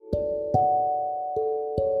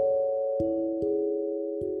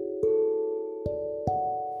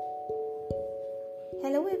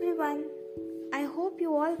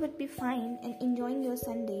would be fine and enjoying your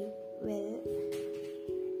Sunday. Well,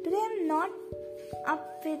 today I'm not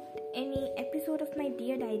up with any episode of my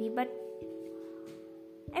Dear Diary, but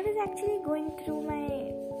I was actually going through my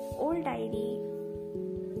old diary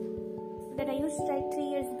that I used to write 3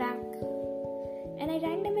 years back, and I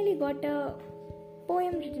randomly got a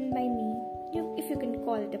poem written by me, if you can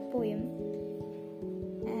call it a poem,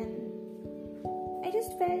 and I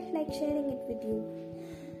just felt like sharing it with you.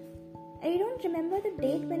 I don't remember the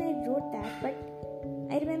date when I wrote that, but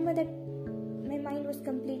I remember that my mind was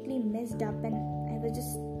completely messed up and I was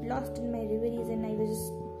just lost in my reveries and I was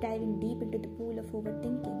just diving deep into the pool of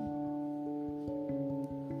overthinking.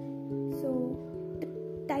 So, the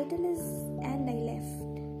title is And I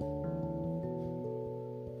Left.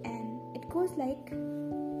 And it goes like,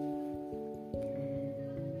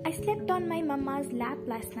 I slept on my mama's lap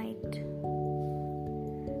last night.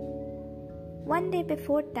 One day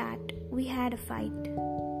before that, we had a fight.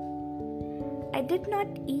 I did not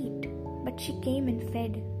eat, but she came and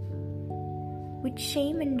fed. With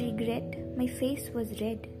shame and regret, my face was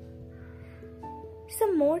red.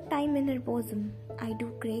 Some more time in her bosom I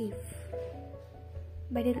do crave.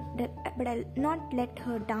 But I'll not let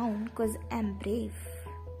her down, 'cause I'm brave.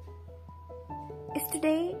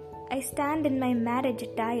 Yesterday, I stand in my marriage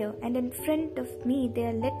attire, and in front of me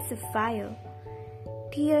there lights a fire.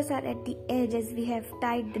 Tears are at the edge as we have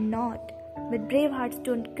tied the knot, but brave hearts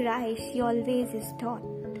don't cry, she always is taught.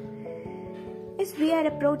 As we are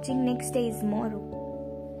approaching next day's morrow,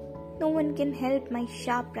 no one can help my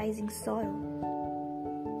sharp rising sorrow.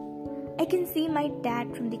 I can see my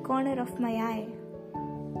dad from the corner of my eye,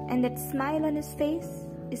 and that smile on his face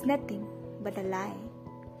is nothing but a lie.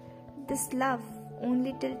 This love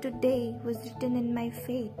only till today was written in my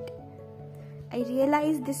fate. I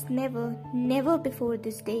realized this never before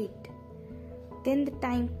this date. Then the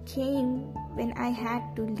time came when I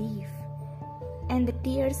had to leave, and the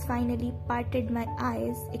tears finally parted my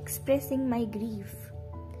eyes, expressing my grief.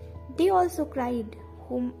 They also cried,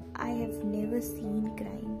 whom I have never seen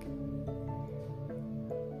crying.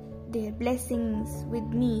 Their blessings with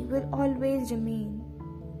me will always remain,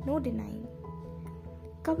 no denying,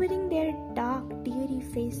 covering their dark, teary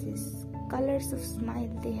faces, colors of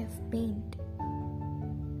smile they have painted.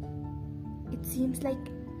 It seems like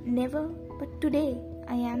never, but today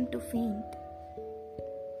I am to faint.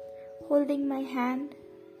 Holding my hand,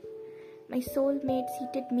 my soulmate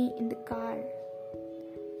seated me in the car.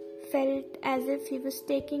 Felt as if he was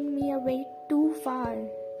taking me away too far.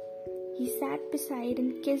 He sat beside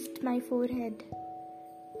and kissed my forehead.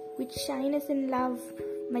 With shyness and love,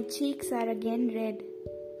 my cheeks are again red.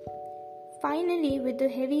 Finally, with a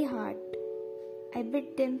heavy heart, I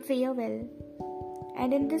bid them farewell,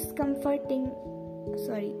 and in his comforting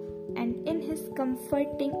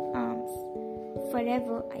arms,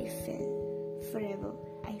 forever I fell.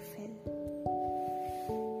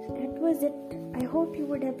 So that was it. I hope you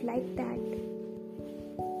would have liked that.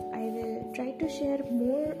 I will try to share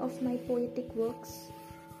more of my poetic works.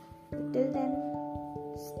 But till then,